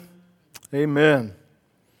Amen.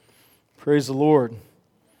 Praise the Lord.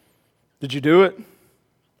 Did you do it?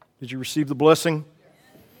 Did you receive the blessing?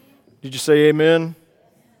 Did you say amen?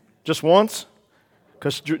 Just once?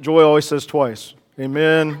 Because Joy always says twice.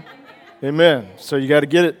 Amen. Amen. So you got to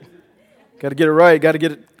get it. Got to get it right. Got to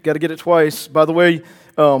get it twice. By the way,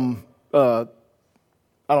 I don't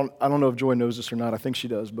know if Joy knows this or not. I think she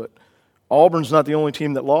does, but Auburn's not the only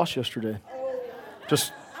team that lost yesterday.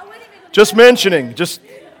 Just mentioning. Just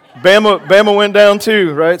Bama went down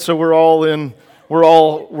too, right? So we're all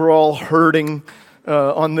hurting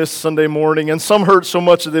on this Sunday morning, and some hurt so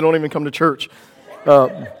much that they don't even come to church.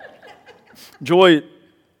 Joy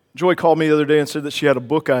called me the other day and said that she had a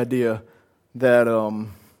book idea that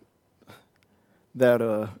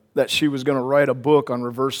she was going to write a book on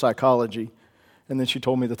reverse psychology, and then she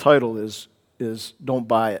told me the title is "Don't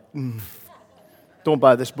Buy It." Don't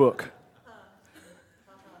buy this book.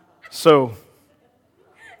 So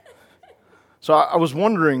I was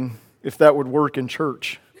wondering if that would work in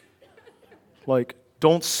church. Like,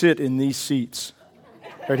 don't sit in these seats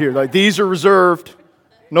right here. Like, these are reserved.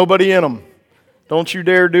 Nobody in them. Don't you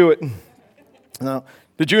dare do it. Now,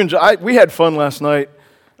 did you enjoy? We had fun last night.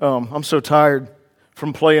 I'm so tired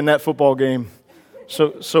from playing that football game.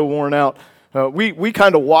 So worn out. We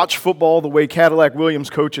kind of watch football the way Cadillac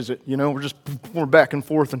Williams coaches it. You know, we're back and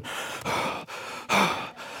forth and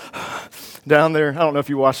down there. I don't know if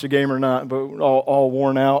you watched the game or not, but all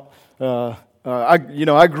worn out.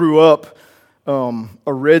 I grew up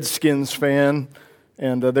a Redskins fan,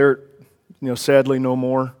 and they're sadly no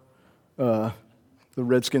more. The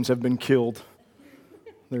Redskins have been killed.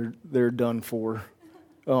 They're done for.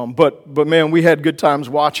 But man, we had good times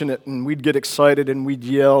watching it, and we'd get excited and we'd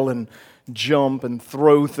yell and jump and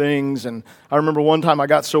throw things. And I remember one time I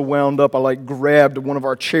got so wound up, I grabbed one of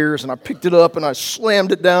our chairs and I picked it up and I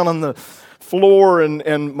slammed it down on the floor,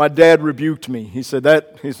 and my dad rebuked me. He said,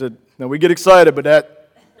 "Now we get excited, but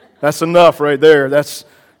that's enough right there. That's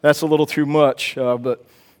a little too much." But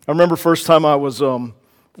I remember first time I was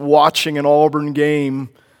watching an Auburn game.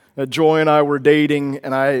 Joy and I were dating,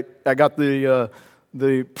 and I got the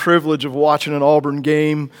privilege of watching an Auburn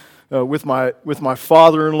game with my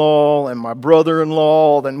father-in-law and my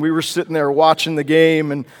brother-in-law. And we were sitting there watching the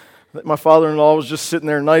game, and my father-in-law was just sitting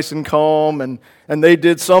there nice and calm, and they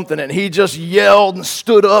did something, and he just yelled and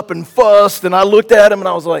stood up and fussed, and I looked at him, and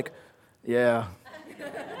I was like, yeah,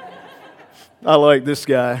 I like this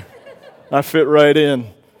guy. I fit right in.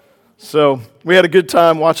 So we had a good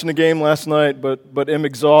time watching the game last night, but am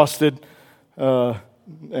exhausted,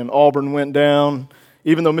 and Auburn went down.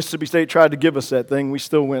 Even though Mississippi State tried to give us that thing, we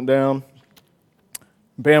still went down.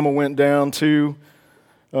 Bama went down too.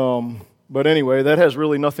 But anyway, that has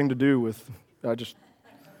really nothing to do with, I just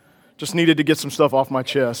needed to get some stuff off my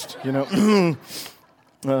chest,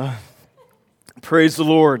 Praise the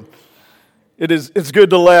Lord. It's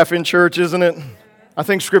good to laugh in church, isn't it? I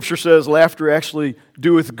think Scripture says laughter actually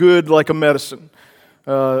doeth good like a medicine,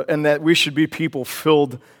 and that we should be people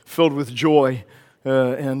filled with joy,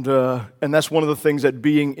 and that's one of the things that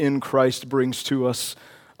being in Christ brings to us,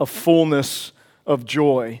 a fullness of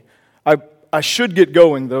joy. I should get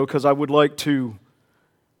going, though, because I would like to,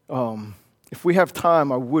 if we have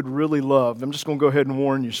time, I would really love, I'm just going to go ahead and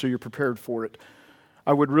warn you so you're prepared for it.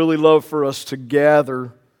 I would really love for us to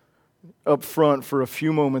gather up front for a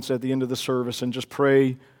few moments at the end of the service and just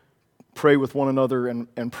pray with one another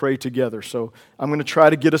and pray together. So I'm going to try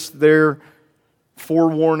to get us there,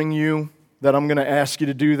 forewarning you that I'm going to ask you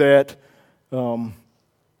to do that.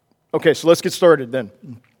 Okay, so let's get started then.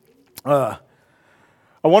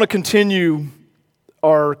 I want to continue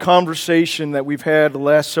our conversation that we've had the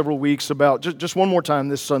last several weeks about, just one more time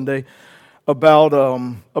this Sunday,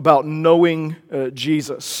 about knowing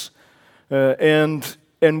Jesus. And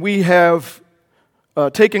we have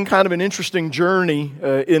taken kind of an interesting journey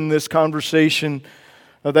in this conversation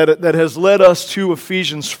that has led us to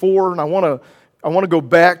Ephesians 4. And I want to go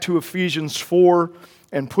back to Ephesians 4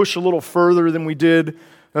 and push a little further than we did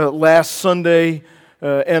last Sunday.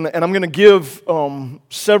 And I'm going to give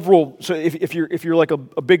several. So if you're like a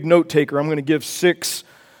big note taker, I'm going to give six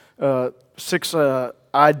ideas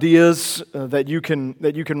that you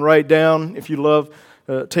can write down if you love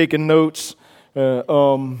taking notes. We're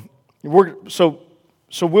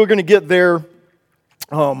going to get there.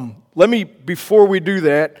 Let me, before we do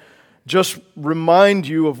that, just remind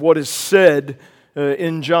you of what is said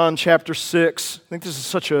in John chapter 6. I think this is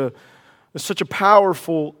such a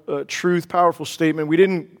powerful truth, powerful statement. We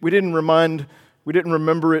didn't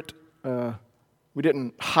remember it, we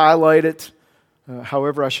didn't highlight it.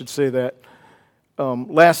 However, I should say that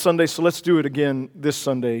last Sunday. So let's do it again this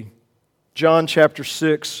Sunday. John chapter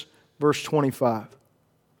 6, verse 25.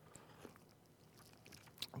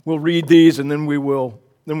 We'll read these and then we will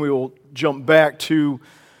jump back to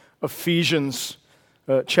Ephesians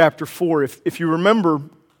chapter 4. If you remember,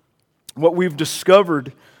 what we've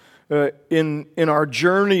discovered in our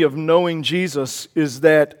journey of knowing Jesus is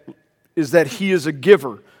that He is a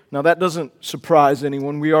giver. Now that doesn't surprise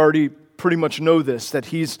anyone. We already pretty much know this, that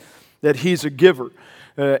He's a giver,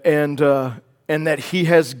 and that He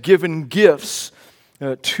has given gifts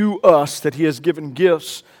to us, that He has given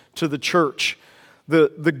gifts to the church.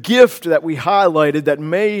 The gift that we highlighted that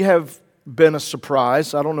may have been a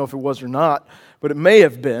surprise, I don't know if it was or not, but it may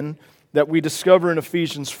have been, that we discover in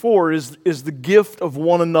Ephesians 4 is the gift of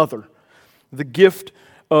one another. The gift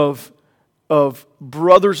of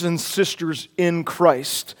brothers and sisters in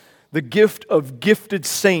Christ. The gift of gifted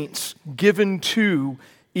saints given to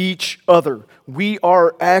each other. We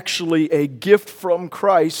are actually a gift from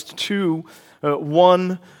Christ to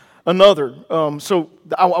one another. So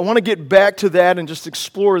I want to get back to that and just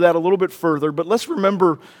explore that a little bit further. But let's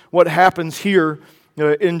remember what happens here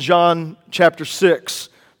in John chapter 6.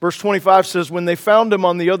 Verse 25 says, when they found Him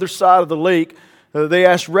on the other side of the lake, they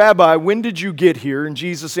asked, Rabbi, when did you get here? And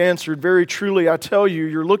Jesus answered, very truly, I tell you,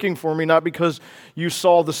 you're looking for me not because you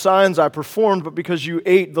saw the signs I performed, but because you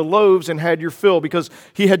ate the loaves and had your fill. Because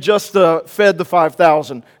He had just fed the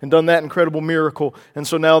 5,000 and done that incredible miracle. And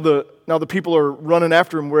so now the people are running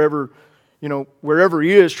after Him wherever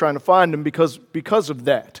He is, trying to find Him because of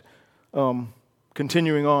that.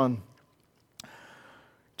 Continuing on.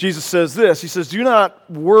 Jesus says this, He says, do not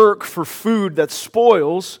work for food that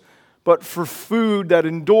spoils, but for food that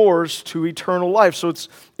endures to eternal life. So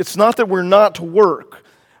it's not that we're not to work,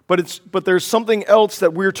 but there's something else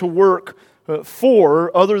that we're to work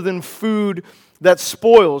for other than food that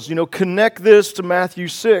spoils. Connect this to Matthew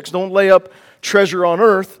 6. Don't lay up treasure on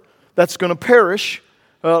earth that's going to perish.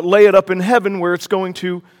 Lay it up in heaven where it's going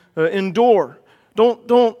to endure. Don't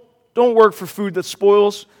work for food that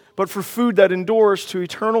spoils, but for food that endures to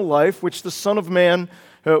eternal life, which the Son of Man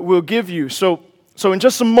will give you. So in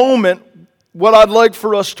just a moment, what I'd like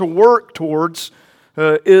for us to work towards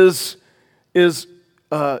is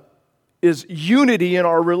unity in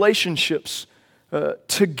our relationships,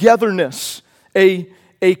 togetherness, a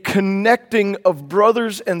connecting of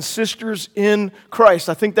brothers and sisters in Christ.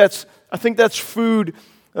 I think that's food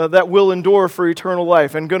that will endure for eternal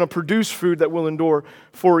life, and going to produce food that will endure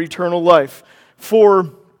for eternal life.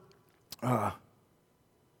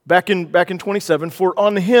 Back in 27, for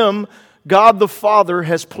on Him God the Father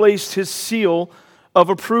has placed His seal of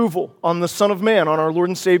approval on the Son of Man, on our Lord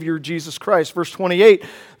and Savior Jesus Christ. Verse 28,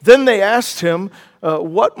 then they asked Him,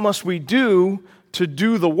 what must we do to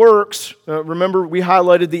do the works? Remember, we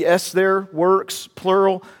highlighted the S there, works,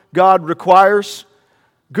 plural, God requires.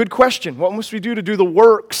 Good question. What must we do to do the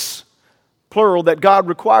works, plural, that God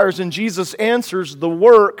requires? And Jesus answers the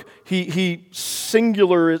work. He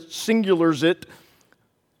singulars it.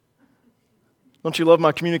 Don't you love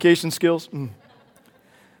my communication skills?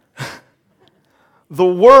 The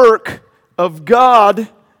work of God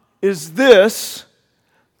is this,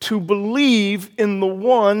 to believe in the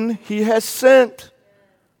one He has sent.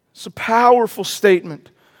 It's a powerful statement,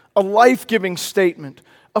 a life-giving statement,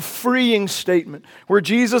 a freeing statement, where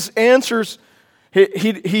Jesus answers.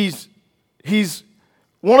 He's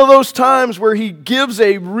one of those times where He gives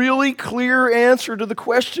a really clear answer to the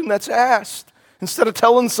question that's asked, instead of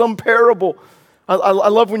telling some parable. I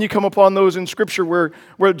love when you come upon those in Scripture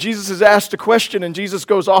where Jesus is asked a question and Jesus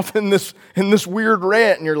goes off in this weird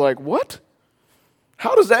rant, and you're like, what?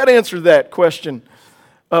 How does that answer that question?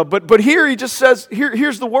 But here He just says,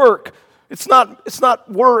 here's the work. It's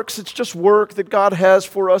not works, it's just work that God has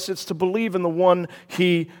for us. It's to believe in the one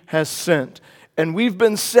He has sent. And we've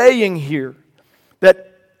been saying here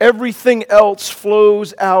that everything else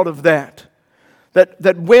flows out of that.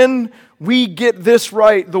 That when we get this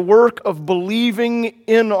right, the work of believing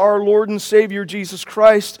in our Lord and Savior Jesus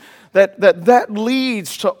Christ, that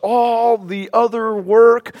leads to all the other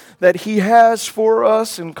work that He has for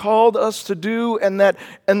us and called us to do, and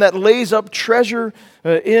that lays up treasure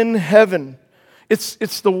in heaven.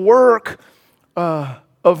 It's the work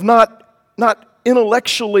of not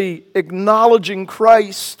intellectually acknowledging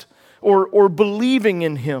Christ or believing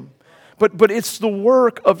in Him, but it's the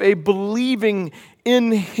work of a believing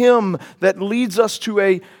in Him that leads us to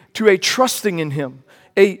a trusting in Him,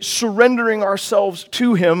 a surrendering ourselves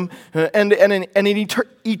to Him, and an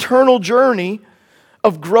eternal journey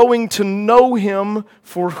of growing to know Him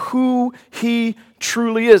for who He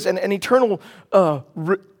truly is, and an eternal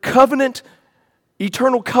covenant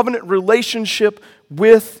relationship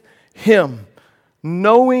with Him,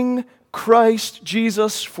 knowing, Christ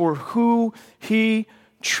Jesus for who He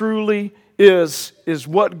truly is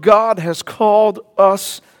what God has called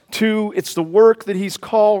us to. It's the work that He's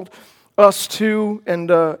called us to.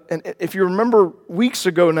 And if you remember weeks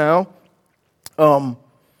ago now,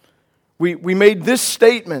 we made this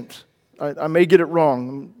statement. I may get it wrong.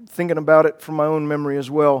 I'm thinking about it from my own memory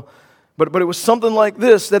as well. But it was something like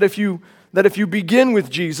this, that if you begin with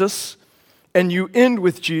Jesus and you end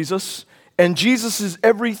with Jesus, and Jesus is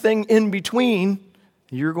everything in between,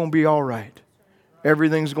 you're going to be all right.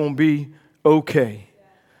 Everything's going to be okay.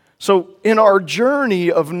 So in our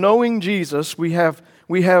journey of knowing Jesus, we have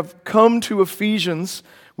come to Ephesians.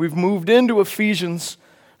 We've moved into Ephesians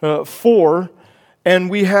 4, and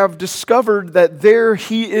we have discovered that there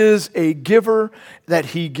He is a giver, that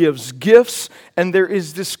He gives gifts, and there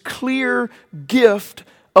is this clear gift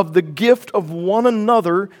of the gift of one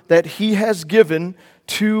another that He has given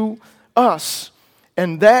to us.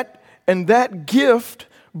 And that gift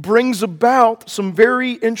brings about some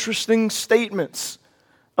very interesting statements.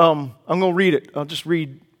 I'm going to read it. I'll just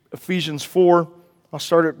read Ephesians 4. I'll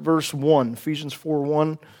start at verse 1. Ephesians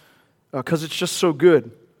 4:1, because it's just so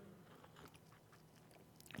good.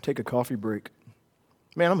 Take a coffee break.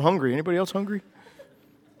 Man, I'm hungry. Anybody else hungry?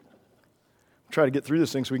 Try to get through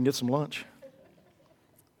this thing so we can get some lunch.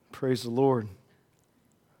 Praise the Lord.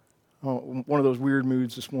 Oh, one of those weird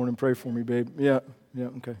moods this morning. Pray for me, babe. Yeah,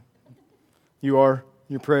 okay. You are?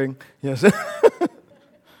 You're praying? Yes.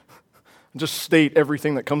 Just state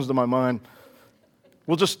everything that comes to my mind.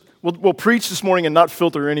 We'll preach this morning and not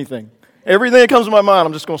filter anything. Everything that comes to my mind,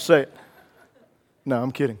 I'm just going to say it. No,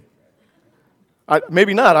 I'm kidding.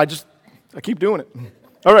 Maybe not. I keep doing it.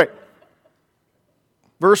 All right.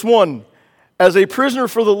 Verse 1. As a prisoner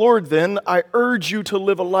for the Lord, then, I urge you to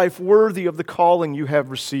live a life worthy of the calling you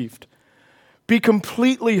have received. Be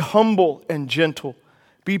completely humble and gentle.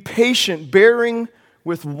 Be patient, bearing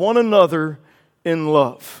with one another in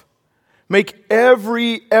love. Make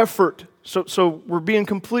every effort. So we're being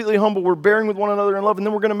completely humble. We're bearing with one another in love. And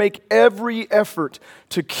then we're going to make every effort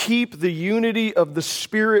to keep the unity of the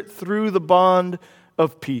Spirit through the bond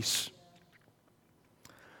of peace.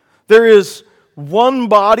 There is one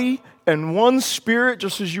body and one Spirit,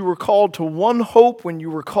 just as you were called to one hope when you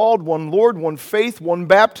were called, one Lord, one faith, one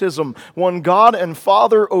baptism, one God and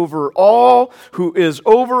Father over all, who is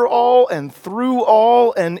over all and through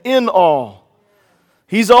all and in all.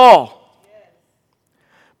 He's all.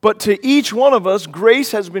 But to each one of us,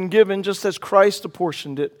 grace has been given just as Christ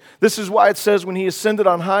apportioned it. This is why it says when He ascended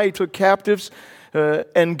on high, He took captives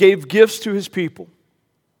and gave gifts to His people.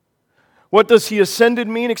 What does He ascended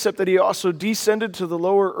mean except that He also descended to the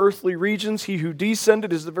lower earthly regions? He who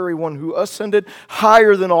descended is the very one who ascended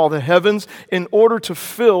higher than all the heavens in order to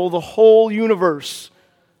fill the whole universe.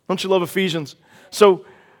 Don't you love Ephesians? So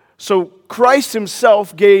Christ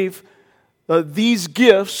Himself gave these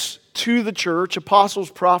gifts to the church, apostles,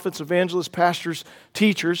 prophets, evangelists, pastors,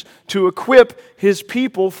 teachers, to equip His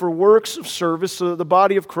people for works of service so that the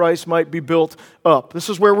body of Christ might be built up. This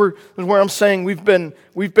is where I'm saying we've been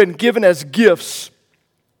given as gifts.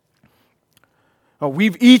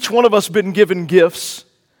 Each one of us been given gifts,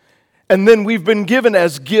 and then we've been given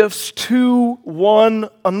as gifts to one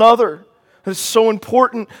another. It's so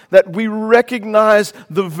important that we recognize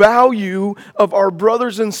the value of our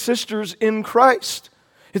brothers and sisters in Christ.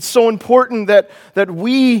 It's so important that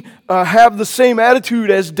we have the same attitude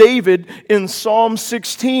as David in Psalm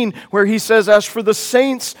 16, where he says, as for the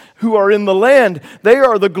saints who are in the land, they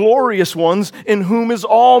are the glorious ones in whom is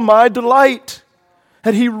all my delight.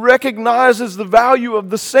 And he recognizes the value of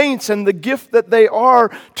the saints and the gift that they are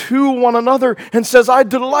to one another and says, I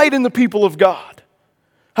delight in the people of God.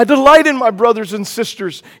 I delight in my brothers and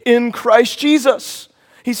sisters in Christ Jesus.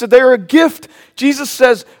 He said they are a gift. Jesus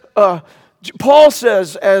says, Paul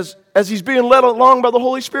says, as he's being led along by the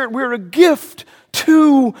Holy Spirit, we're a gift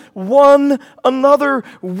to one another.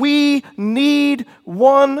 We need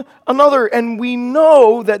one another. And we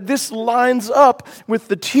know that this lines up with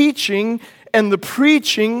the teaching and the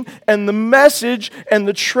preaching and the message and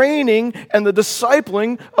the training and the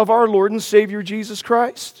discipling of our Lord and Savior Jesus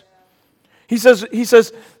Christ. He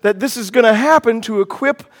says that this is going to happen to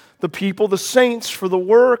equip the people, the saints, for the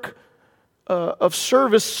work of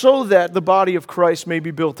service so that the body of Christ may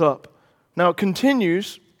be built up. Now it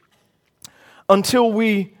continues, until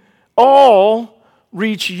we all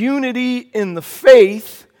reach unity in the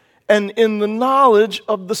faith and in the knowledge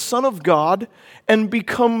of the Son of God and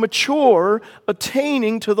become mature,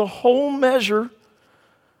 attaining to the whole measure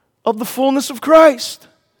of the fullness of Christ.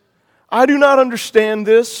 I do not understand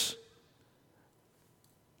this.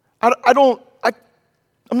 I'm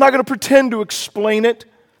not going to pretend to explain it.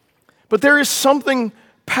 But there is something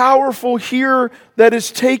powerful here that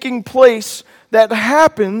is taking place that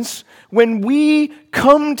happens when we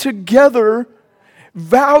come together,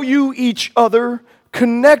 value each other,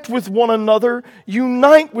 connect with one another,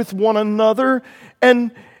 unite with one another,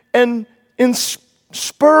 and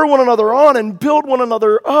spur one another on and build one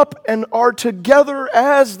another up and are together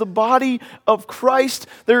as the body of Christ.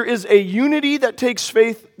 There is a unity that takes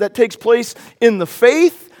place in the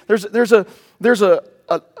faith. There's a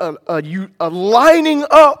lining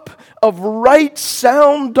up of right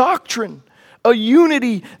sound doctrine. A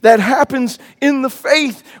unity that happens in the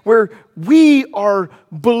faith where we are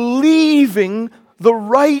believing the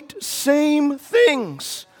right same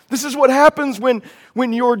things. This is what happens when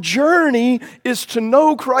your journey is to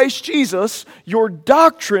know Christ Jesus. Your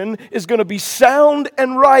doctrine is going to be sound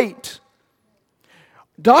and right.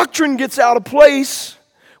 Doctrine gets out of place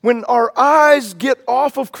when our eyes get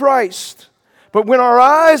off of Christ. But when our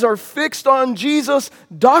eyes are fixed on Jesus,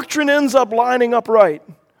 doctrine ends up lining up right.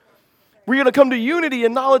 We're going to come to unity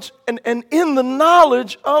and knowledge, and in the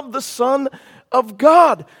knowledge of the Son of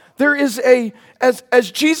God. There is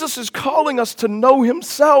as Jesus is calling us to know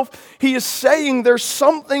Himself, He is saying there's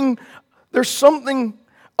something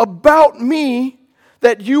about me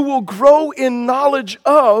that you will grow in knowledge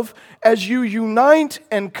of as you unite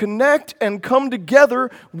and connect and come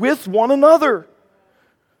together with one another.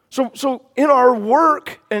 So in our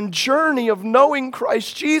work and journey of knowing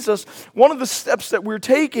Christ Jesus, one of the steps that we're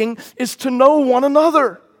taking is to know one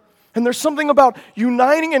another. And there's something about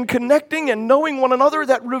uniting and connecting and knowing one another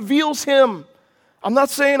that reveals Him. I'm not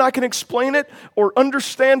saying I can explain it or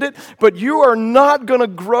understand it, but you are not going to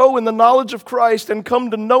grow in the knowledge of Christ and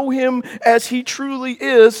come to know Him as He truly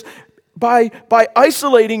is by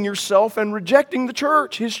isolating yourself and rejecting the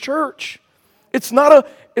church, His church. It's not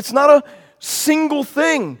a single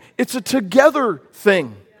thing. It's a together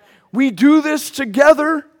thing. We do this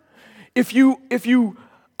together. If you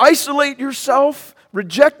isolate yourself,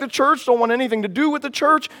 reject the church, don't want anything to do with the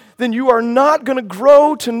church, then you are not going to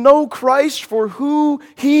grow to know Christ for who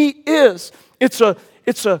He is. It's a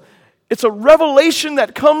revelation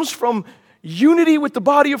that comes from unity with the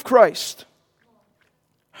body of Christ.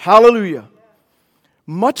 Hallelujah.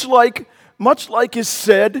 Much like is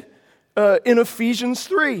said in Ephesians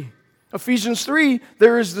 3. Ephesians 3,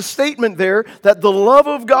 there is the statement there that the love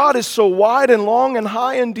of God is so wide and long and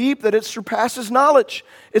high and deep that it surpasses knowledge.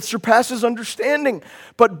 It surpasses understanding.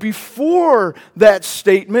 But before that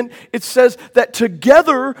statement, it says that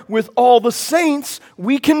together with all the saints,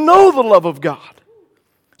 we can know the love of God.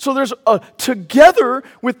 So there's a together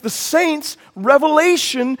with the saints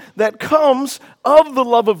revelation that comes of the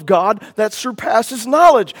love of God that surpasses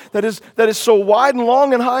knowledge. That is so wide and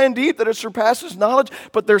long and high and deep that it surpasses knowledge.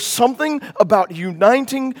 But there's something about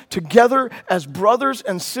uniting together as brothers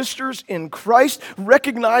and sisters in Christ,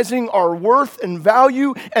 recognizing our worth and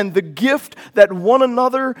value and the gift that one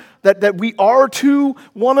another, that we are to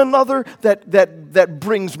one another, that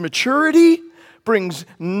brings maturity, brings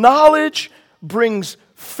knowledge, brings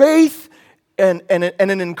faith and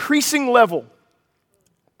an increasing level.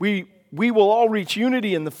 We will all reach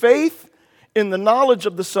unity in the faith, in the knowledge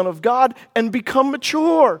of the Son of God, and become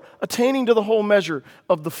mature, attaining to the whole measure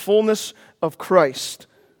of the fullness of Christ.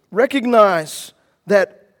 Recognize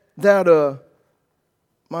that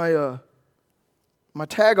my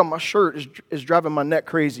tag on my shirt is driving my neck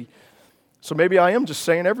crazy. So maybe I am just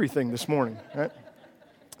saying everything this morning, right?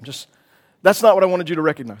 That's not what I wanted you to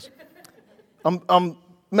recognize. I'm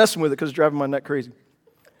messing with it because it's driving my neck crazy.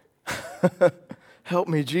 Help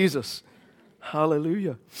me, Jesus.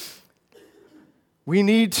 Hallelujah. We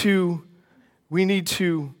need to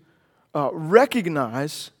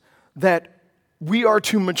recognize that we are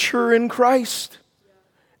to mature in Christ,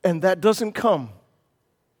 and that doesn't come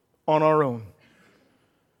on our own.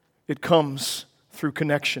 It comes through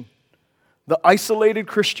connection. The isolated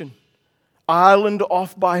Christian, island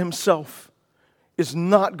off by himself, is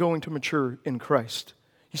not going to mature in Christ.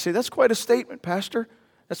 You say, that's quite a statement, Pastor.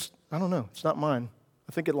 I don't know. It's not mine.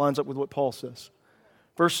 I think it lines up with what Paul says.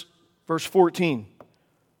 Verse 14.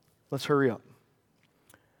 Let's hurry up.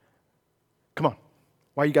 Come on.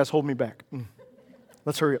 Why you guys hold me back?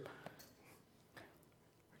 Let's hurry up.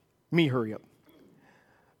 Me hurry up.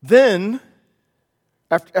 Then,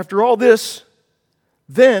 after all this,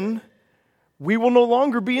 then we will no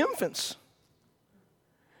longer be infants.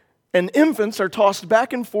 And infants are tossed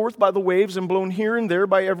back and forth by the waves and blown here and there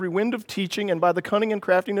by every wind of teaching and by the cunning and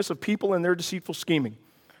craftiness of people and their deceitful scheming.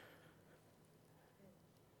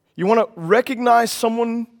 You want to recognize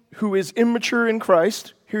someone who is immature in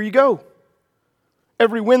Christ? Here you go.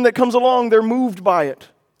 Every wind that comes along, they're moved by it.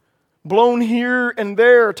 blown here and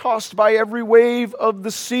there, tossed by every wave of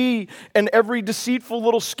the sea, and every deceitful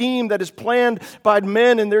little scheme that is planned by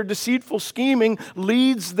men, and their deceitful scheming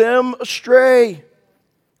leads them astray.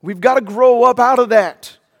 We've got to grow up out of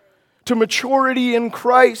that to maturity in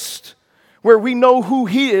Christ, where we know who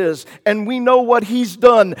He is, and we know what He's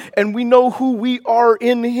done, and we know who we are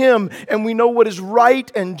in Him, and we know what is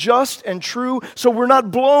right and just and true, so we're not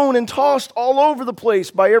blown and tossed all over the place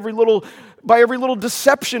by every little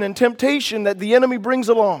deception and temptation that the enemy brings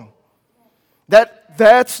along.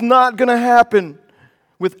 That's not going to happen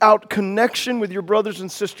without connection with your brothers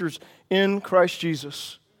and sisters in Christ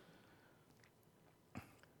Jesus.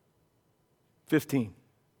 15.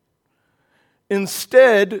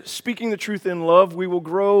 Instead, speaking the truth in love, we will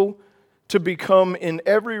grow to become in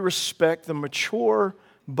every respect the mature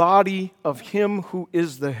body of Him who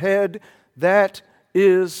is the head, that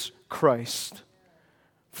is Christ.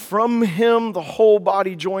 From Him, the whole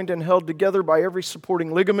body, joined and held together by every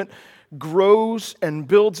supporting ligament, grows and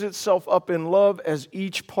builds itself up in love as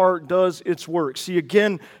each part does its work. See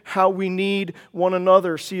again how we need one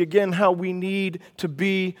another. See again how we need to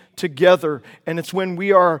be together. And it's when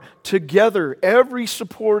we are together, every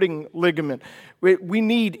supporting ligament, we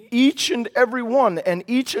need each and every one, and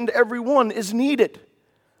each and every one is needed.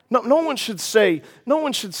 No one should say,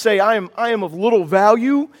 I am of little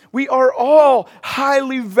value. We are all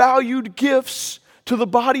highly valued gifts to the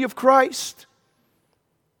body of Christ.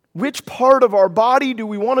 Which part of our body do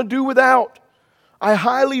we want to do without? I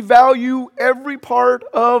highly value every part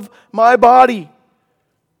of my body.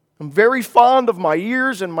 I'm very fond of my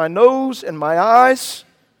ears and my nose and my eyes.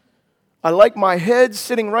 I like my head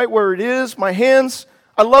sitting right where it is. My hands,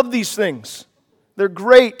 I love these things. They're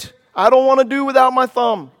great. I don't want to do without my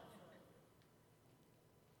thumb.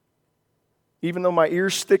 Even though my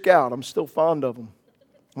ears stick out, I'm still fond of them.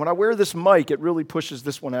 When I wear this mic, it really pushes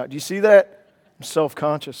this one out. Do you see that? I'm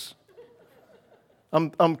self-conscious.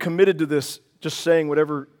 I'm committed to this, just saying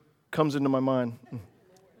whatever comes into my mind.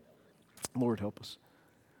 Lord, help us.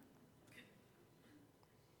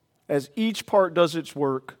 As each part does its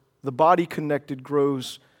work, the body connected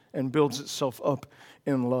grows and builds itself up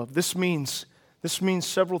in love. This means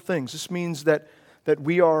several things. This means that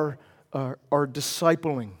we are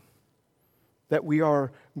discipling, that we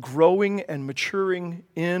are growing and maturing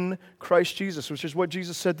in Christ Jesus, which is what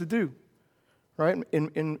Jesus said to do. Right?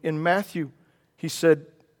 In Matthew, he said,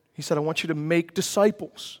 I want you to make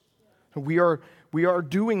disciples. We are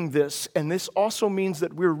doing this, and this also means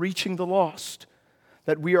that we're reaching the lost,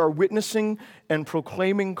 that we are witnessing and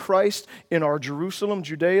proclaiming Christ in our Jerusalem,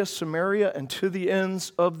 Judea, Samaria, and to the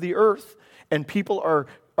ends of the earth. And people are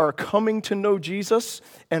coming to know Jesus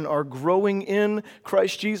and are growing in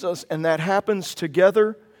Christ Jesus, and that happens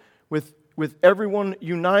together with everyone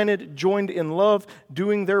united, joined in love,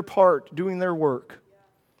 doing their part, doing their work.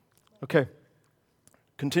 Okay,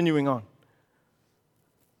 continuing on.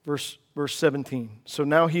 Verse 17. So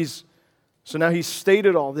now he's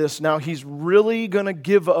stated all this. Now he's really going to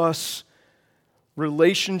give us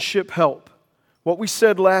relationship help. What we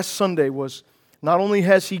said last Sunday was, not only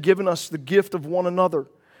has He given us the gift of one another,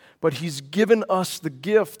 but He's given us the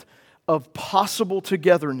gift of possible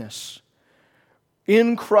togetherness.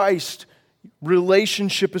 In Christ,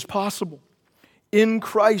 relationship is possible. In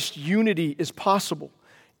Christ, unity is possible.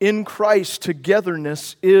 In Christ,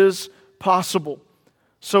 togetherness is possible.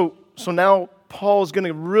 So now Paul is going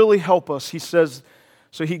to really help us. He says,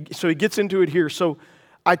 so he gets into it here. So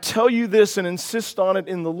I tell you this and insist on it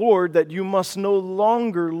in the Lord, that you must no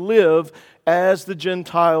longer live as the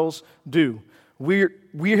Gentiles do.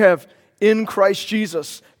 We have in Christ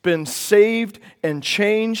Jesus been saved and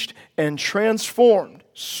changed and transformed.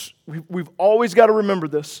 We've always got to remember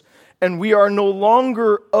this. And we are no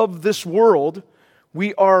longer of this world.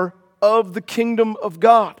 We are of the kingdom of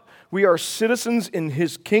God. We are citizens in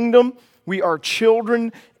His kingdom. We are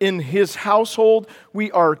children in His household.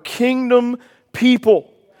 We are kingdom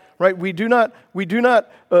people. Right? We do not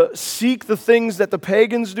seek the things that the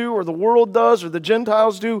pagans do or the world does or the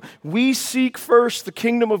Gentiles do. We seek first the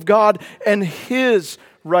kingdom of God and His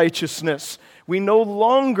righteousness. We no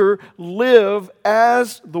longer live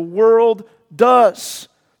as the world does.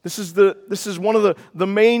 This is one of the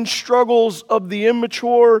main struggles of the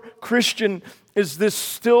immature Christian, is this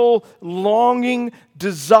still longing,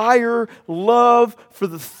 desire, love for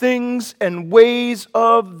the things and ways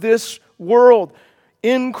of this world.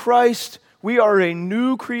 In Christ, we are a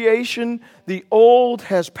new creation. The old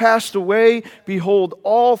has passed away. Behold,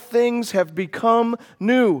 all things have become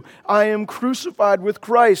new. I am crucified with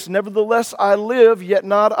Christ. Nevertheless, I live, yet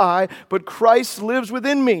not I, but Christ lives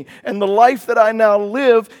within me. And the life that I now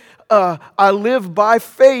live, I live by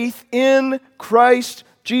faith in Christ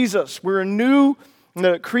Jesus. We're a new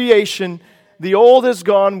creation. The old is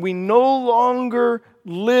gone. We no longer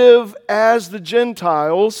live as the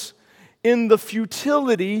Gentiles in the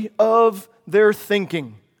futility of their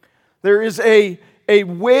thinking. There is a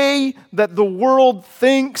way that the world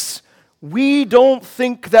thinks. We don't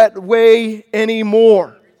think that way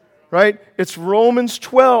anymore, right? It's Romans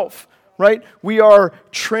 12, right? We are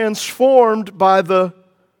transformed by the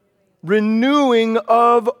renewing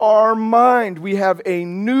of our mind. We have a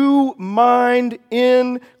new mind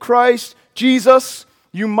in Christ Jesus.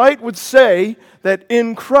 You would say that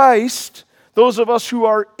in Christ, those of us who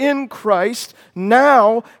are in Christ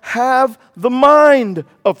now have the mind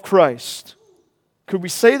of Christ. Could we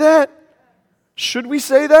say that? Should we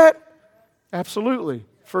say that? Absolutely.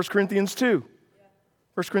 1 Corinthians 2.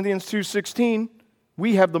 1 Corinthians 2:16,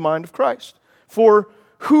 we have the mind of Christ. For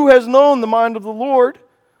who has known the mind of the Lord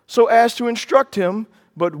so as to instruct him?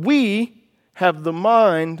 But we have the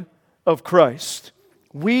mind of Christ.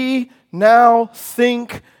 We now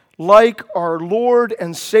think like our Lord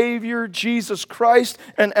and Savior, Jesus Christ.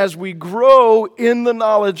 And as we grow in the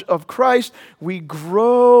knowledge of Christ, we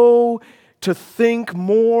grow to think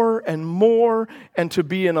more and more and to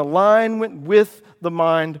be in alignment with the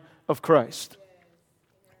mind of Christ.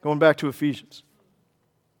 Going back to Ephesians.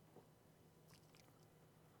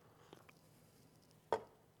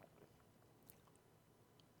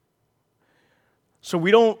 So we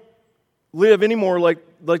don't live anymore like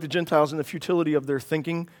the Gentiles in the futility of their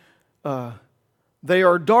thinking. They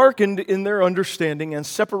are darkened in their understanding and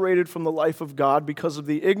separated from the life of God because of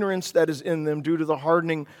the ignorance that is in them due to the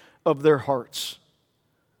hardening of their hearts.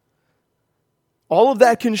 All of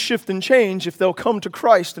that can shift and change if they'll come to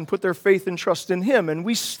Christ and put their faith and trust in Him. And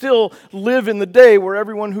we still live in the day where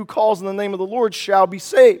everyone who calls in the name of the Lord shall be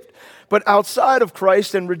saved. But outside of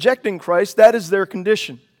Christ and rejecting Christ, that is their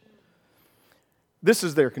condition. This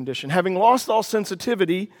is their condition. Having lost all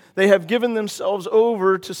sensitivity, they have given themselves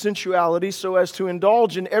over to sensuality so as to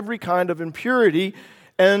indulge in every kind of impurity,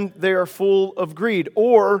 and they are full of greed,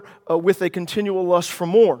 or with a continual lust for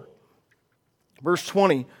more. Verse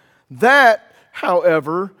 20, that,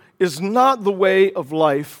 however, is not the way of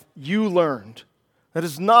life you learned. That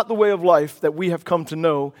is not the way of life that we have come to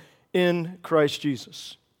know in Christ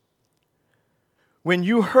Jesus. When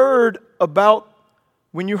you heard about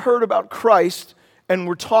Christ and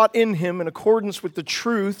were taught in Him in accordance with the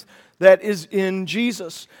truth that is in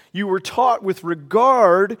Jesus, you were taught with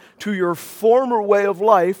regard to your former way of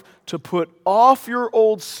life to put off your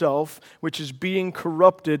old self, which is being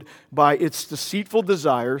corrupted by its deceitful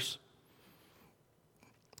desires,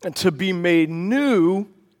 and to be made new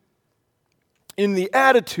in the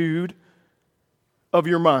attitude of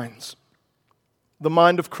your minds, the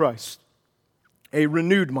mind of Christ, a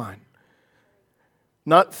renewed mind.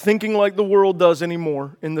 Not thinking like the world does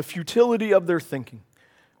anymore in the futility of their thinking,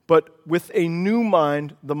 but with a new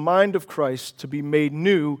mind, the mind of Christ, to be made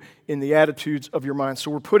new in the attitudes of your mind. So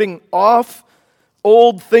we're putting off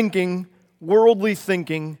old thinking, worldly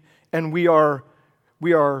thinking, and we are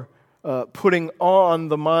putting on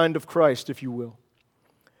the mind of Christ, if you will.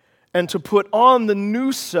 And to put on the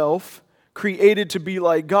new self, created to be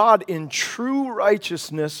like God in true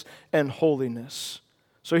righteousness and holiness.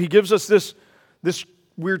 So he gives us this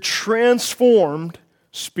we're transformed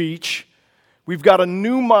speech. We've got a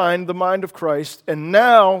new mind, the mind of Christ. And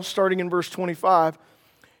now, starting in verse 25,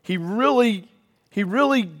 he really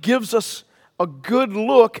gives us a good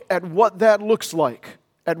look at what that looks like,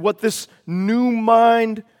 at what this new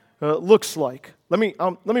mind looks like. Let me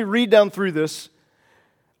read down through this.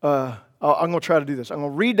 I'm going to try to do this. I'm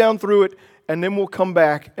going to read down through it, and then we'll come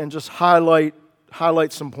back and just highlight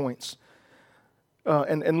some points.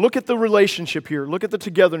 And look at the relationship here. Look at the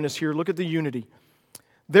togetherness here. Look at the unity.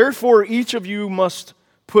 Therefore, each of you must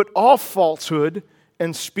put off falsehood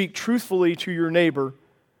and speak truthfully to your neighbor,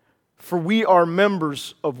 for we are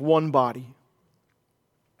members of one body.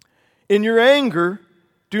 In your anger,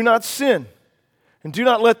 do not sin, and do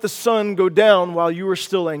not let the sun go down while you are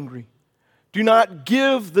still angry. Do not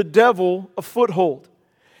give the devil a foothold.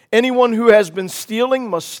 Anyone who has been stealing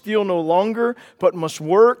must steal no longer, but must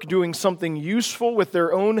work, doing something useful with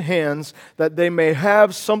their own hands, that they may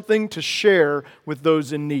have something to share with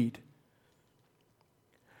those in need.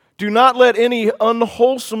 Do not let any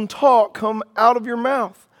unwholesome talk come out of your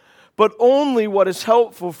mouth, but only what is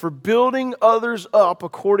helpful for building others up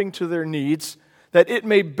according to their needs, that it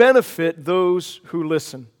may benefit those who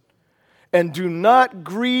listen. And do not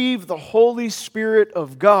grieve the Holy Spirit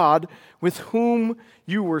of God, with whom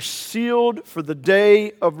you were sealed for the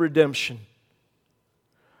day of redemption.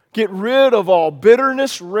 Get rid of all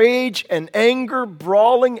bitterness, rage, and anger,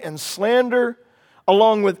 brawling and slander,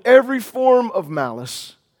 along with every form of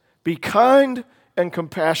malice. Be kind and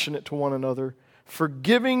compassionate to one another,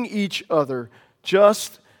 forgiving each other,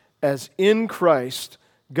 just as in Christ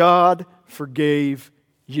God forgave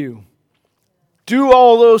you. Do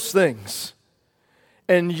all those things,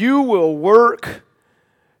 and you will work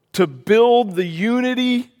to build the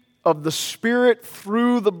unity of the Spirit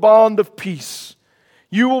through the bond of peace.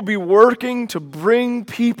 You will be working to bring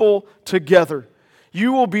people together.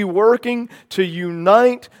 You will be working to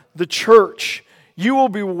unite the church. You will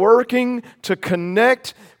be working to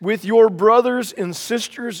connect with your brothers and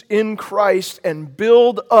sisters in Christ and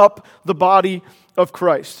build up the body of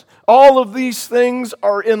Christ. All of these things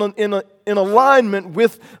are in alignment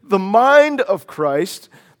with the mind of Christ.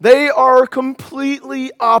 They are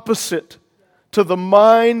completely opposite to the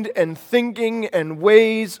mind and thinking and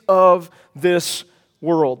ways of this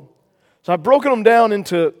world. So I've broken them down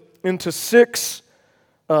into 6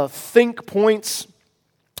 think points,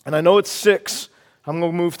 and I know it's 6. I'm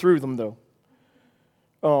going to move through them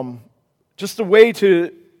though. Just a way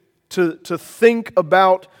to think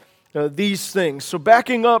about these things. So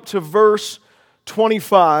backing up to verse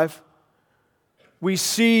 25, we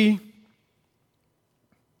see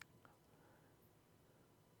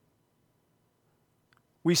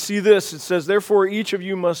this. It says, "Therefore each of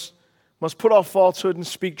you must put off falsehood and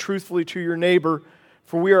speak truthfully to your neighbor,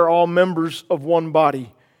 for we are all members of one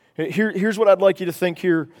body." Here's what I'd like you to think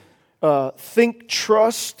here. Think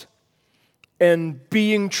trust and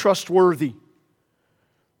being trustworthy.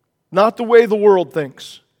 Not the way the world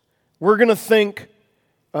thinks. We're going to think,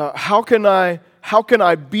 how can I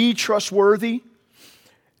be trustworthy?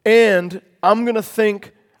 And I'm going to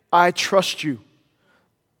think, I trust you.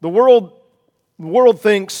 The world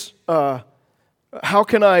thinks, how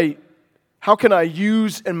can I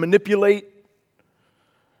use and manipulate?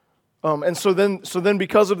 And so then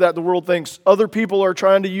because of that, the world thinks other people are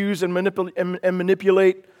trying to use and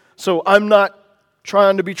manipulate. So I'm not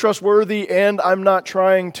trying to be trustworthy, and I'm not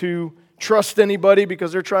trying to trust anybody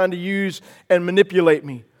because they're trying to use and manipulate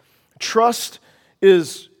me. Trust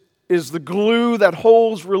is the glue that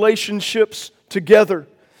holds relationships together.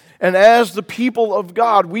 And as the people of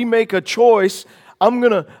God, we make a choice. I'm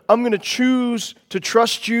gonna choose to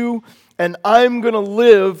trust you, and I'm going to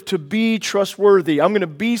live to be trustworthy. I'm going to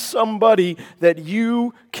be somebody that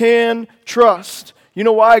you can trust. You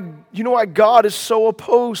know why God is so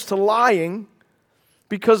opposed to lying?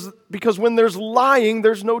 Because when there's lying,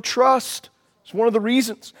 there's no trust. It's one of the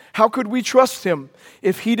reasons. How could we trust Him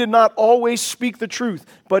if He did not always speak the truth?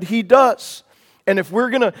 But He does. And if we're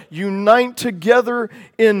going to unite together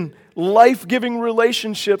in life-giving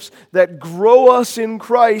relationships that grow us in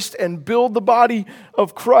Christ and build the body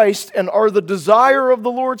of Christ and are the desire of the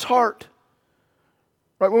Lord's heart.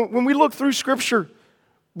 Right? When we look through Scripture,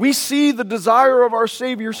 we see the desire of our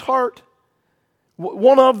Savior's heart.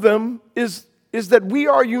 One of them is that we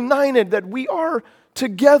are united, that we are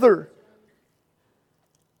together.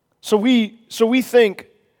 So we think,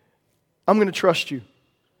 I'm going to trust you,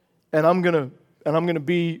 and I'm going to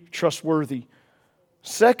be trustworthy.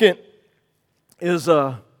 Second is,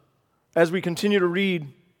 as we continue to read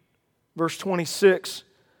verse 26,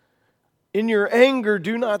 "In your anger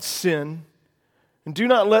do not sin, and do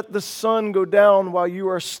not let the sun go down while you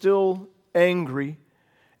are still angry,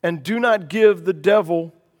 and do not give the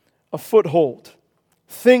devil a foothold."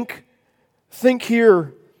 Think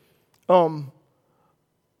here, I'm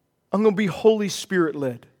going to be Holy Spirit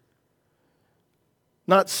led,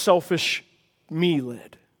 not selfish me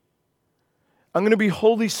led. I'm going to be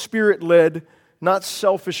Holy Spirit led, not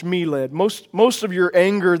selfish me led. Most of your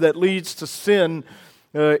anger that leads to sin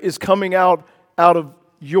is coming out of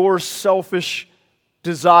your selfish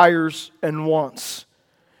desires and wants.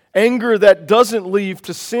 Anger that doesn't lead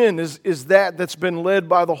to sin is that's been led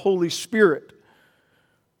by the Holy Spirit.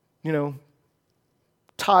 You know,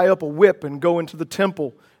 tie up a whip and go into the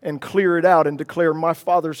temple and clear it out and declare, "My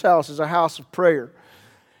Father's house is a house of prayer."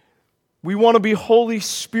 We want to be Holy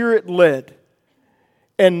Spirit led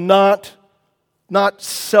and not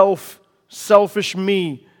selfish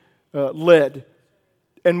me led.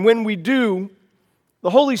 And when we do,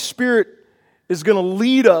 the Holy Spirit is going to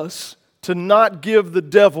lead us to not give the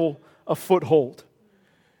devil a foothold.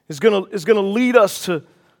 Is going to lead us to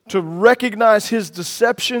recognize his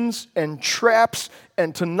deceptions and traps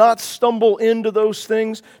and to not stumble into those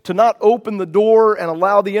things, to not open the door and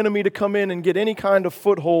allow the enemy to come in and get any kind of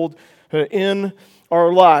foothold in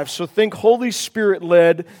our lives. So think Holy Spirit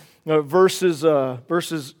led versus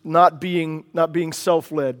not being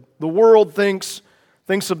self led. The world thinks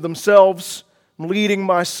of themselves. I'm leading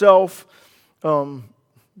myself.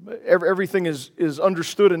 Everything is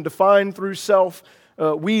understood and defined through self.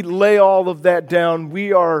 We lay all of that down.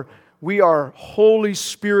 We are Holy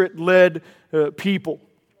Spirit-led people.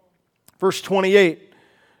 Verse 28.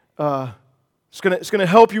 It's going to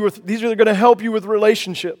help you with. These are going to help you with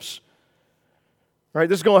relationships. Right?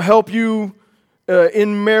 This is going to help you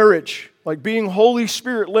in marriage. Like being Holy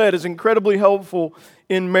Spirit-led is incredibly helpful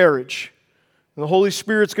in marriage. And the Holy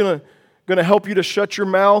Spirit's going to help you to shut your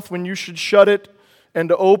mouth when you should shut it, and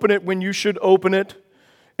to open it when you should open it,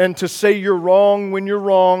 and to say you're wrong when you're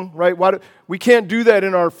wrong. Right? We can't do that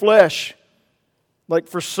in our flesh. Like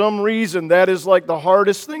for some reason, that is like the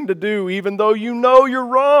hardest thing to do, even though you know you're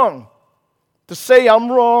wrong. To say I'm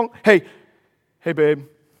wrong. Hey babe,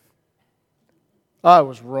 I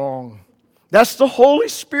was wrong. That's the Holy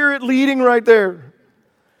Spirit leading right there.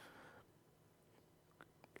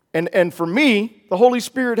 And for me, the Holy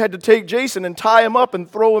Spirit had to take Jason and tie him up and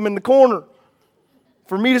throw him in the corner.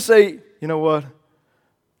 For me to say, you know what?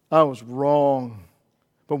 I was wrong.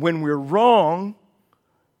 But when we're wrong,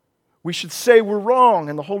 we should say we're wrong.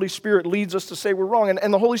 And the Holy Spirit leads us to say we're wrong.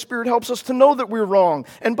 And the Holy Spirit helps us to know that we're wrong.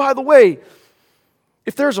 And by the way,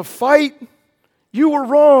 if there's a fight, you were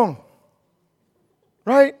wrong.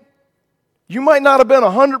 Right? You might not have been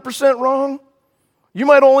 100% wrong. You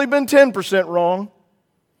might only been 10% wrong.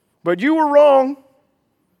 But you were wrong.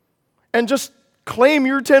 And just claim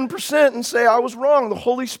your 10% and say, I was wrong. The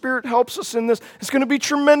Holy Spirit helps us in this. It's going to be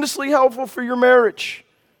tremendously helpful for your marriage.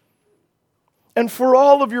 And for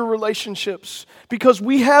all of your relationships. Because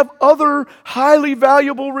we have other highly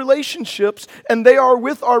valuable relationships. And they are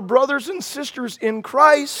with our brothers and sisters in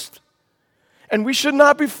Christ. And we should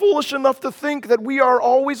not be foolish enough to think that we are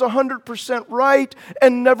always 100% right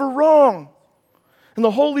and never wrong. And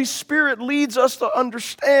the Holy Spirit leads us to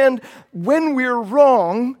understand when we're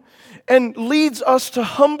wrong and leads us to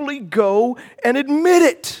humbly go and admit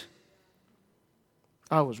it.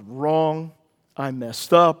 I was wrong. I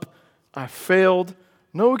messed up. I failed.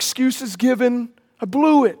 No excuses given. I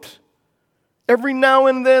blew it. Every now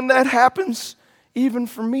and then that happens, even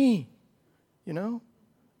for me, you know.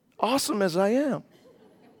 Awesome as I am.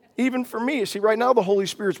 Even for me. See, right now the Holy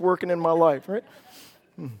Spirit's working in my life, right?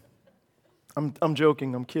 I'm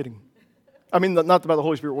joking. I'm kidding. I mean, not about the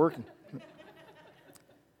Holy Spirit working.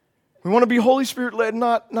 We want to be Holy Spirit-led,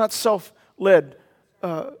 not self-led.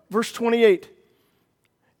 Verse 28.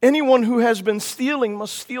 Anyone who has been stealing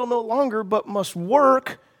must steal no longer, but must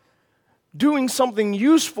work, doing something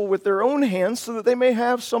useful with their own hands so that they may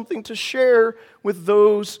have something to share with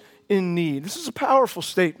those in need. This is a powerful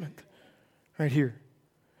statement right here.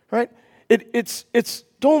 Right? It's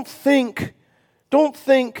don't think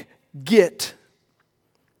get.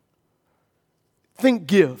 Think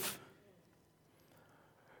give.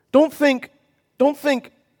 Don't think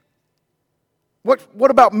what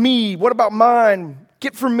about me? What about mine?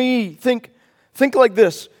 Get for me. Think like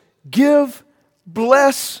this. Give,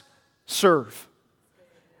 bless, serve.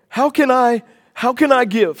 How can I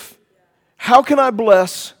give? How can I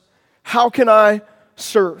bless? How can I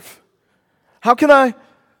serve? How can I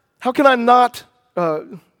not,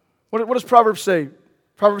 what does Proverbs say?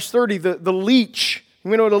 Proverbs 30, the leech.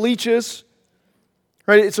 You know what a leech is?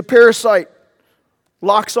 Right? It's a parasite.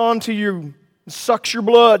 Locks onto you, sucks your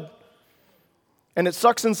blood. And it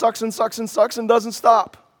sucks and sucks and sucks and sucks and doesn't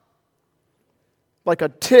stop. Like a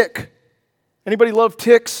tick. Anybody love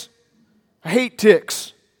ticks? I hate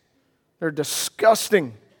ticks. They're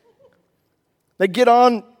disgusting. They get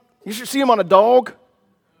on. You should see them on a dog,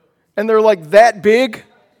 and they're like that big.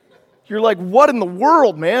 You're like, what in the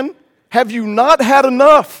world, man? Have you not had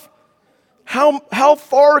enough? How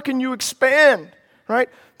far can you expand? Right?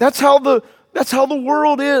 That's how the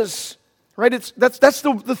world is. Right? That's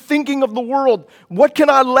the thinking of the world. What can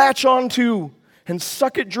I latch onto and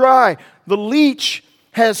suck it dry? The leech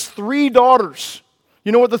has 3 daughters.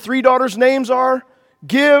 You know what the 3 daughters' names are?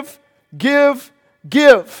 Give, give,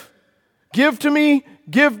 give. Give to me,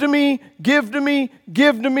 give to me, give to me,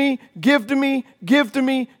 give to me, give to me, give to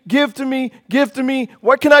me, give to me, give to me.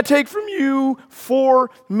 What can I take from you for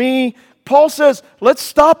me? Paul says, let's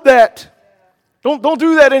stop that. Don't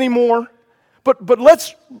do that anymore. But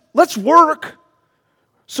let's work.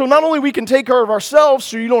 So not only we can take care of ourselves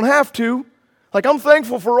so you don't have to. Like I'm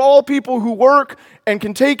thankful for all people who work and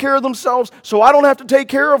can take care of themselves so I don't have to take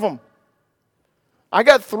care of them. I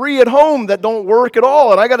got 3 at home that don't work at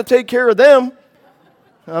all, and I got to take care of them.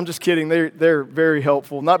 I'm just kidding. They're very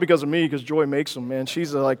helpful. Not because of me, because Joy makes them, man.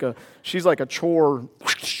 She's like a chore.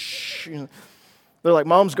 They're like,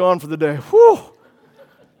 Mom's gone for the day. Whew.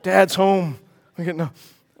 Dad's home.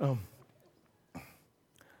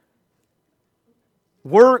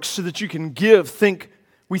 Work so that you can give.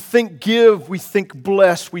 We think give, we think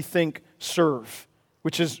bless, we think serve,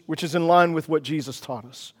 which is in line with what Jesus taught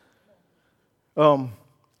us. I'm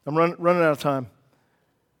running out of time.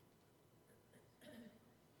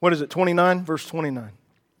 What is it, 29? Verse 29.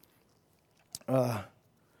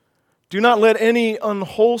 Do not let any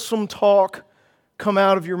unwholesome talk come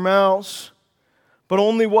out of your mouths, but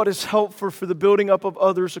only what is helpful for the building up of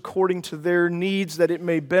others according to their needs, that it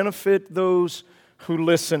may benefit those who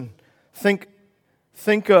listen. Think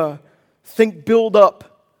build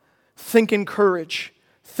up. Think encourage.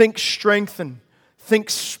 Think strengthen. Think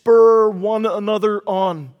spur one another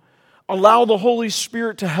on. Allow the Holy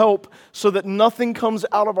Spirit to help so that nothing comes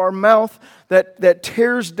out of our mouth that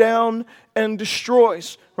tears down and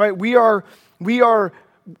destroys. Right? We are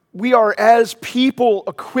as people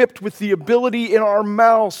equipped with the ability in our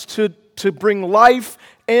mouths to bring life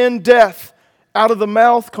and death. Out of the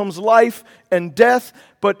mouth comes life and death,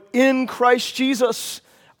 but in Christ Jesus,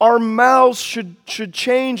 our mouths should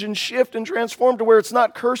change and shift and transform to where it's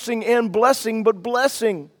not cursing and blessing, but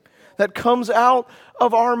blessing that comes out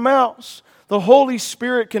of our mouths. The Holy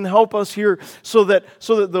Spirit can help us here so that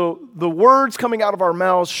the words coming out of our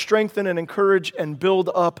mouths strengthen and encourage and build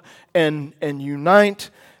up and unite.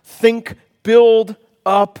 Think, build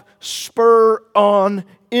up, spur on,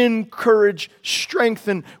 encourage,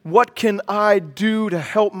 strengthen. What can I do to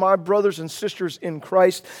help my brothers and sisters in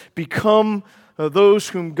Christ become those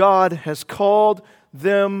whom God has called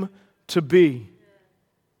them to be?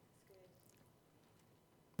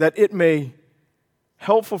 That it may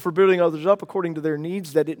helpful for building others up according to their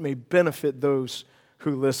needs, that it may benefit those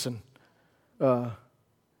who listen.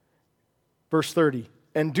 Verse 30,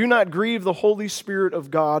 and do not grieve the Holy Spirit of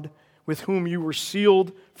God, with whom you were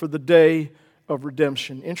sealed for the day of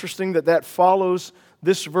redemption. Interesting that follows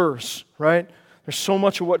this verse, right? There's so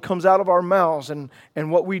much of what comes out of our mouths and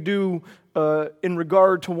what we do in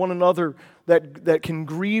regard to one another that can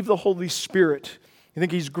grieve the Holy Spirit. You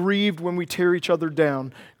think He's grieved when we tear each other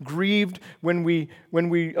down, grieved when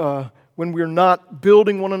we're not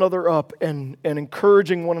building one another up and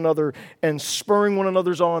encouraging one another and spurring one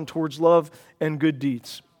another's on towards love and good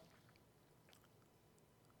deeds.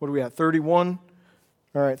 What are we at? 31?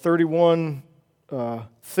 All right, 31.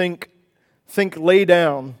 Think lay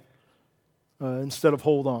down instead of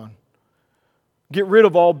hold on. Get rid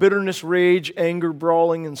of all bitterness, rage, anger,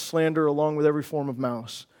 brawling, and slander, along with every form of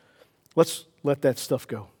malice. Let's let that stuff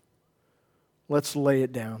go. Let's lay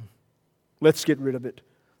it down. Let's get rid of it.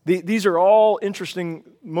 These are all interesting.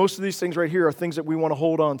 Most of these things right here are things that we want to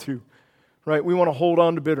hold on to, right? We want to hold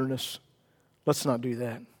on to bitterness. Let's not do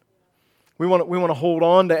that. We want to hold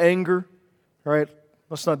on to anger, right?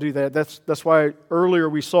 Let's not do that. That's why earlier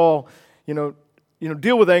we saw,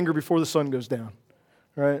 deal with anger before the sun goes down,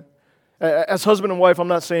 right? As husband and wife, I'm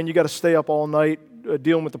not saying you got to stay up all night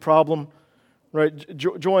dealing with the problem, right?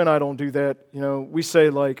 Joy and I don't do that. We say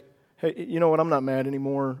like, hey, you know what? I'm not mad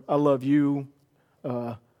anymore. I love you.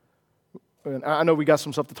 And I know we got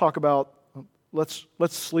some stuff to talk about. Let's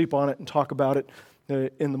sleep on it and talk about it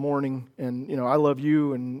in the morning. And I love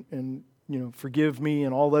you, and forgive me,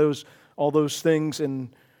 and all those things.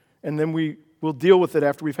 And then we'll deal with it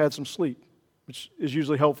after we've had some sleep, which is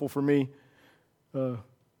usually helpful for me.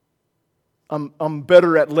 I'm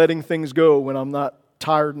better at letting things go when I'm not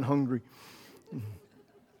tired and hungry.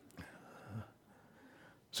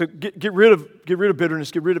 So get rid of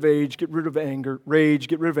bitterness, get rid of rage, get rid of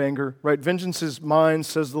anger, right? Vengeance is mine,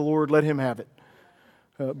 says the Lord, let Him have it.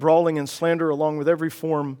 Brawling and slander along with every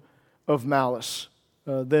form of malice.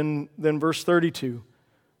 Then verse 32,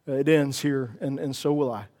 it ends here, and so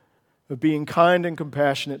will I. Of being kind and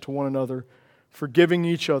compassionate to one another, forgiving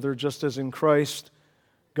each other, just as in Christ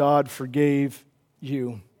God forgave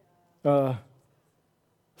you.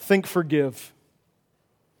 Think forgive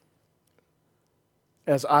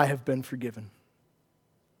as I have been forgiven.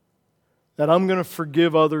 That I'm going to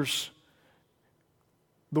forgive others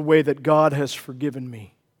the way that God has forgiven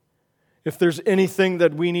me. If there's anything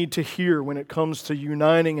that we need to hear when it comes to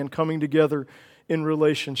uniting and coming together in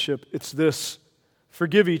relationship, it's this: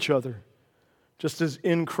 forgive each other, just as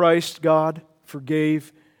in Christ God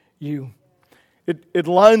forgave you. It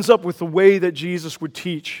lines up with the way that Jesus would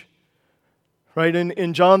teach. Right?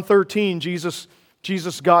 In John 13, Jesus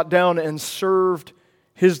got down and served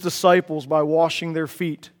His disciples by washing their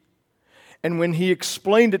feet. And when He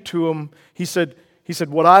explained it to them, He said,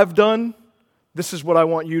 what I've done, this is what I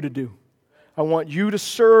want you to do. I want you to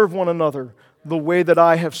serve one another the way that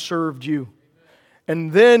I have served you.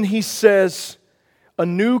 And then He says, a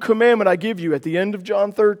new commandment I give you. At the end of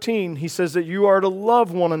John 13, He says that you are to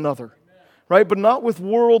love one another. Right? But not with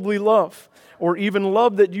worldly love or even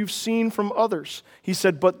love that you've seen from others. He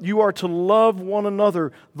said, but you are to love one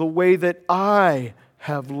another the way that I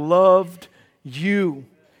have loved you.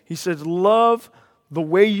 He said, love the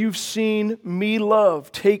way you've seen me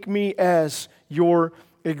love. Take me as your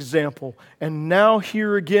example. And now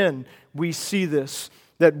here again, we see this,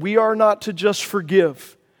 that we are not to just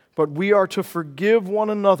forgive, but we are to forgive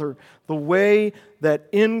one another the way that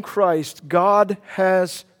in Christ God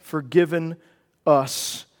has forgiven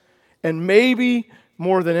us. And maybe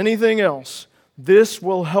more than anything else, this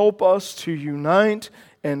will help us to unite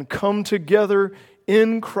and come together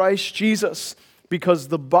in Christ Jesus, because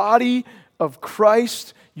the body of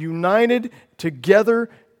Christ united together,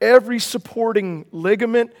 every supporting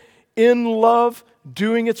ligament in love,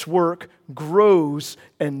 doing its work, grows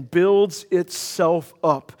and builds itself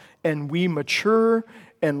up. And we mature,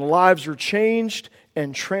 and lives are changed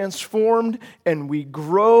and transformed, and we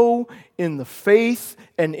grow in the faith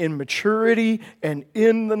and in maturity and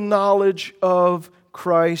in the knowledge of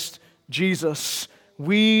Christ Jesus.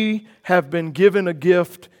 We have been given a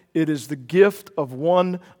gift. It is the gift of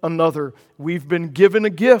one another. We've been given a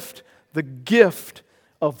gift, the gift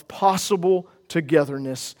of possible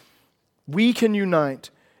togetherness. We can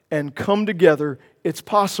unite and come together. It's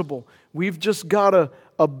possible. We've just got to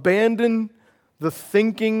abandon the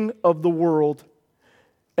thinking of the world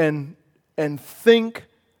and think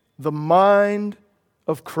the mind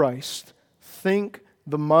of Christ. Think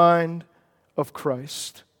the mind of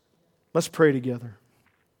Christ. Let's pray together.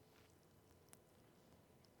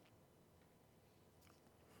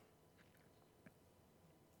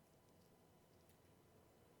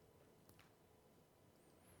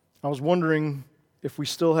 I was wondering if we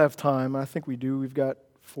still have time. I think we do. We've got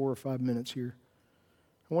 4 or 5 minutes here.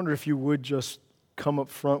 I wonder if you would just come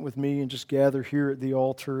up front with me and just gather here at the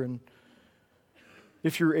altar. And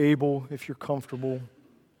if you're able, if you're comfortable,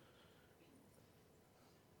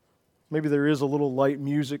 maybe there is a little light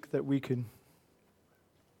music that we could.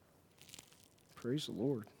 Praise the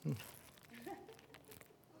Lord.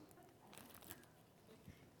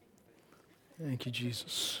 Thank you,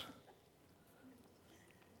 Jesus.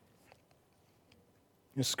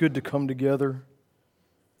 It's good to come together.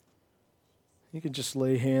 You can just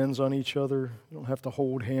lay hands on each other. You don't have to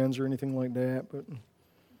hold hands or anything like that. But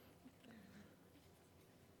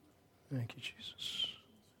thank you, Jesus.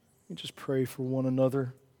 You just pray for one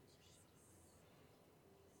another.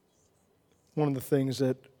 One of the things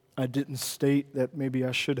that I didn't state that maybe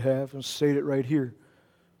I should have, I'll state it right here.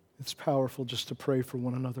 It's powerful just to pray for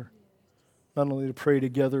one another. Not only to pray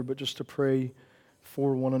together, but just to pray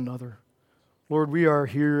for one another. Lord, we are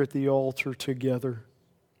here at the altar together.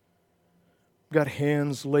 We've got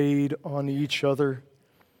hands laid on each other.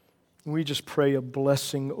 And we just pray a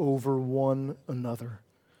blessing over one another.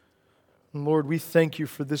 And Lord, we thank you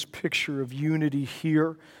for this picture of unity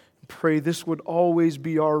here. Pray this would always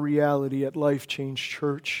be our reality at Life Change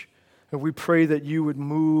Church. And we pray that you would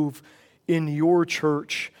move in your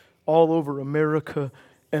church all over America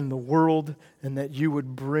and the world, and that you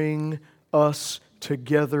would bring us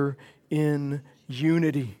together in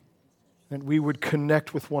unity, and we would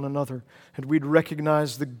connect with one another, and we'd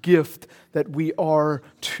recognize the gift that we are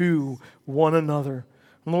to one another.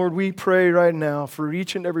 Lord, we pray right now for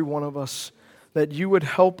each and every one of us that you would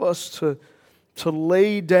help us to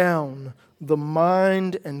lay down the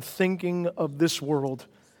mind and thinking of this world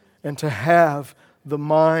and to have the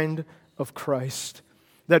mind of Christ,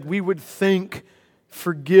 that we would think,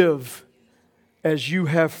 forgive as you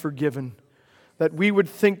have forgiven, that we would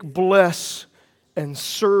think bless and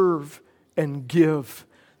serve and give,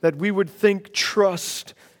 that we would think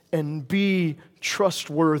trust and be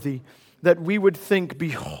trustworthy, that we would think be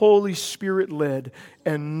Holy Spirit led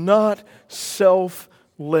and not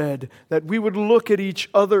self-led, that we would look at each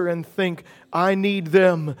other and think, I need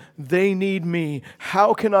them, they need me.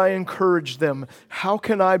 How can I encourage them? How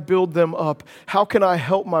can I build them up? How can I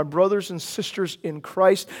help my brothers and sisters in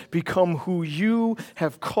Christ become who you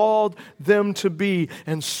have called them to be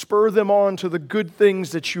and spur them on to the good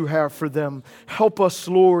things that you have for them? Help us,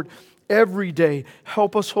 Lord, every day.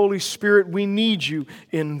 Help us, Holy Spirit. We need you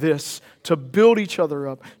in this to build each other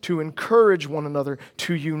up, to encourage one another,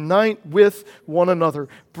 to unite with one another.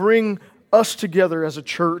 Bring us together as a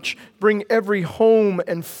church. Bring every home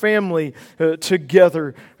and family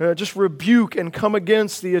together. Just rebuke and come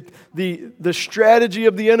against the strategy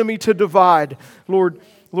of the enemy to divide. Lord,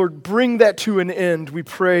 bring that to an end, we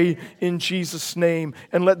pray in Jesus' name.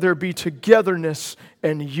 And let there be togetherness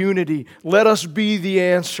and unity. Let us be the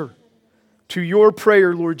answer to your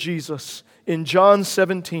prayer, Lord Jesus, in John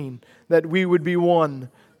 17, that we would be one,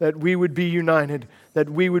 that we would be united, that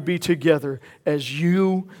we would be together as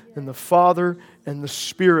you and the Father and the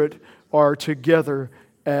Spirit are together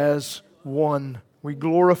as one. We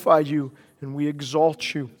glorify you and we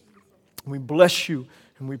exalt you. We bless you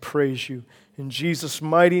and we praise you. In Jesus'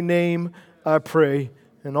 mighty name I pray.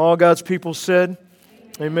 And all God's people said,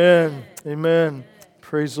 Amen. Amen.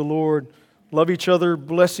 Praise the Lord. Love each other,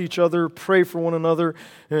 bless each other, pray for one another,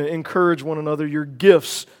 encourage one another, your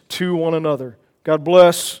gifts to one another. God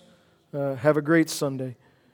bless. Have a great Sunday.